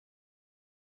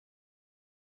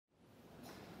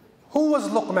Who was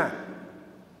Luqman?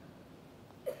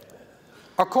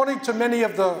 According to many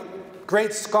of the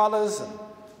great scholars and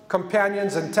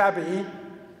companions and tabi'i,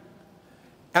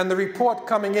 and the report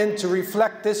coming in to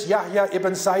reflect this, Yahya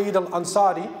ibn Sa'id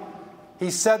al-Ansari,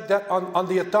 he said that on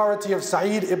the authority of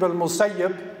Sa'id ibn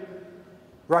Musayyib,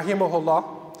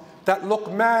 rahimahullah, that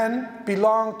Luqman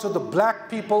belonged to the black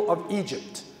people of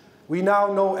Egypt, we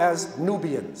now know as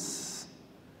Nubians.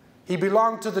 He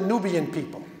belonged to the Nubian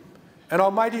people. And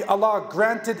Almighty Allah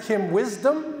granted him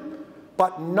wisdom,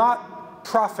 but not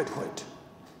prophethood.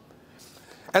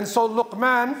 And so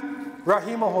Luqman,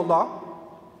 rahimahullah,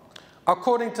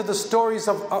 according to the stories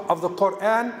of the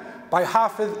Quran by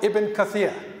Hafiz ibn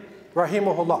Kathir,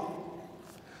 rahimahullah,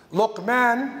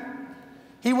 Luqman,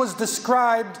 he was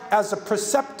described as a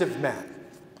perceptive man,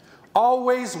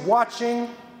 always watching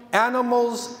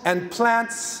animals and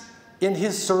plants in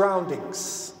his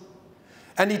surroundings.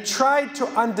 And he tried to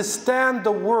understand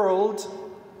the world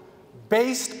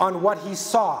based on what he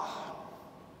saw.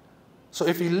 So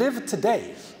if he lived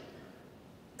today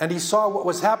and he saw what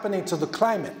was happening to the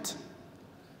climate,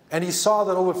 and he saw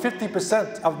that over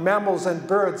 50% of mammals and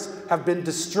birds have been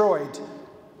destroyed,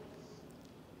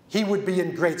 he would be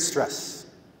in great stress.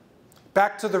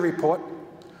 Back to the report.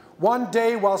 One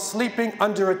day while sleeping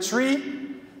under a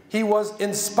tree, he was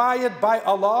inspired by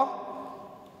Allah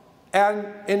and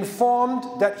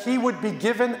informed that he would be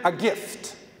given a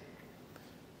gift.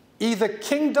 Either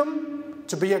kingdom,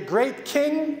 to be a great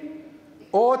king,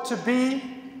 or to be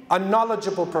a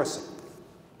knowledgeable person.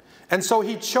 And so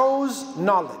he chose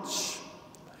knowledge.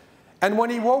 And when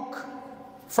he woke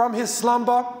from his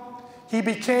slumber, he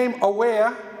became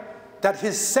aware that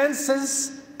his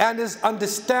senses and his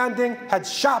understanding had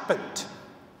sharpened.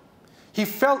 He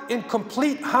felt in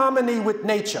complete harmony with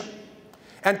nature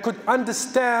and could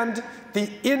understand the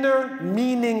inner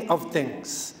meaning of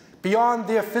things beyond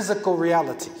their physical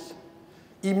reality.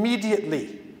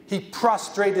 Immediately, he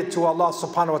prostrated to Allah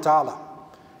subhanahu wa ta'ala,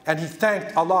 and he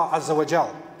thanked Allah azza wa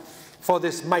jal for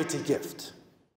this mighty gift.